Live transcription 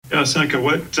Yeah, Seneca,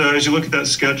 what as you look at that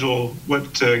schedule,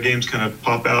 what games kind of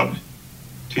pop out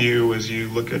to you as you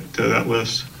look at that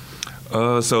list?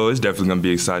 So it's definitely going to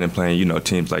be exciting playing,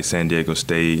 teams like San Diego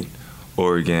State,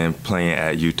 Oregon, playing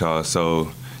at Utah.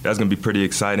 So that's going to be pretty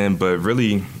exciting. But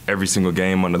really, every single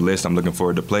game on the list I'm looking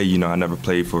forward to play. I never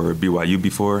played for BYU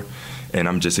before, and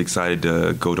I'm just excited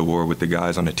to go to war with the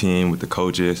guys on the team, with the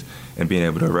coaches, and being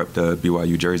able to rep the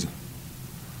BYU jersey.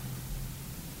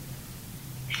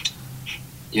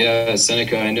 Yeah,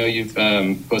 Seneca, I know you've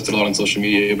posted a lot on social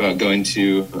media about going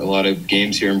to a lot of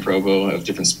games here in Provo of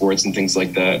different sports and things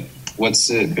like that. What's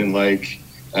it been like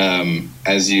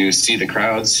as you see the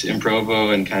crowds in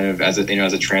Provo and kind of as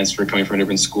a transfer coming from a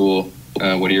different school?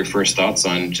 What are your first thoughts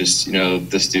on just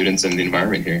the students and the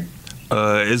environment here?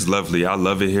 It's lovely. I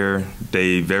love it here.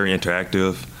 They very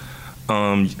interactive.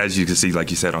 As you can see,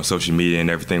 like you said, on social media and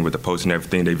everything with the posts and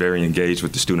everything, they very engaged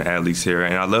with the student athletes here.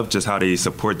 And I love just how they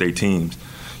support their teams.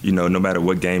 No matter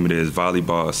what game it is,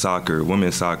 volleyball, soccer,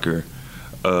 women's soccer,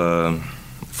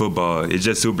 football, it's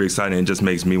just super exciting. It just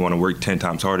makes me want to work 10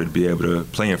 times harder to be able to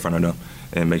play in front of them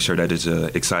and make sure that it's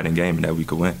an exciting game and that we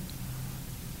could win.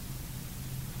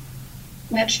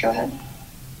 Mitch, go ahead.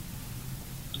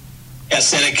 Yeah,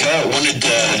 Seneca, I wanted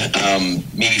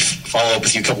to maybe follow up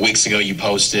with you. A couple weeks ago, you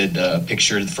posted a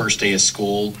picture of the first day of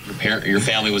school. Your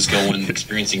family was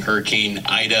experiencing Hurricane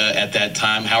Ida at that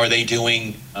time. How are they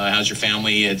doing? How's your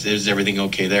family? Is everything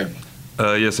okay there?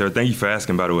 Yes, sir. Thank you for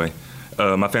asking, by the way.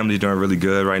 My family's doing really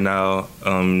good right now.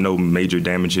 No major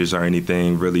damages or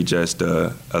anything, really just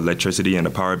electricity and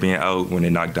the power being out when they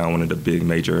knocked down one of the big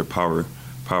major power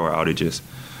outages.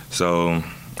 So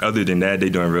other than that, they're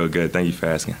doing real good. Thank you for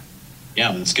asking.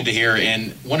 Yeah, that's good to hear.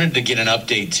 And wanted to get an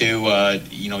update too.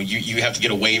 You have to get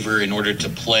a waiver in order to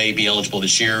be eligible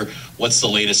this year. What's the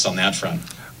latest on that front?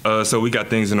 So we got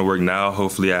things in the work now.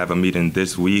 Hopefully I have a meeting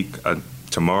this week,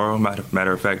 tomorrow,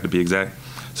 matter of fact, to be exact.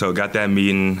 So got that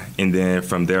meeting, and then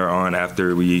from there on,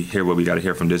 after we hear what we got to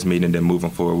hear from this meeting, then moving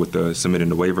forward with submitting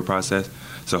the waiver process.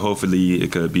 So hopefully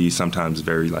it could be sometimes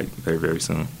very, very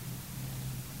soon.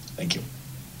 Thank you.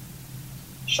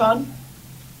 Sean?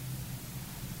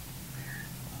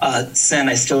 Sen,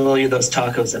 I still owe you those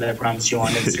tacos that I promised you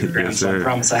on Instagram, Yes, so I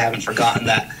promise I haven't forgotten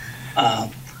that.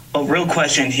 But real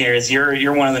question here is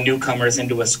you're one of the newcomers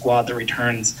into a squad that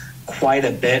returns quite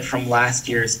a bit from last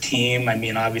year's team. I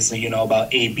mean, obviously you know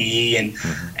about AB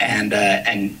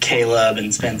and Caleb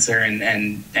and Spencer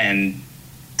and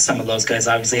some of those guys.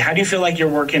 Obviously, how do you feel like you're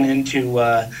working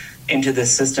into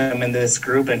this system and this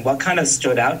group, and what kind of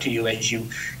stood out to you as you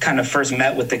kind of first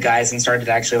met with the guys and started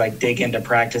to actually dig into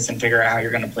practice and figure out how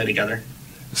you're going to play together?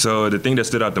 So the thing that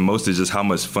stood out the most is just how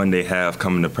much fun they have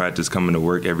coming to practice, coming to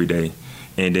work every day.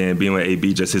 And then being with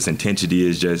AB, just his intensity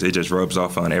it just rubs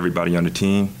off on everybody on the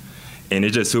team. And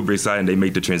it's just super exciting. They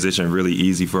make the transition really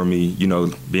easy for me,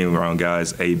 being around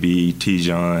guys, AB,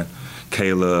 Tijon,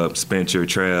 Caleb, Spencer,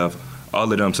 Trev,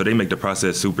 all of them. So they make the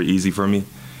process super easy for me.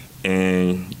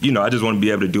 And, I just want to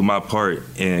be able to do my part,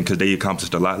 and because they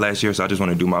accomplished a lot last year, so I just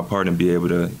want to do my part and be able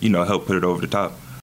to, help put it over the top.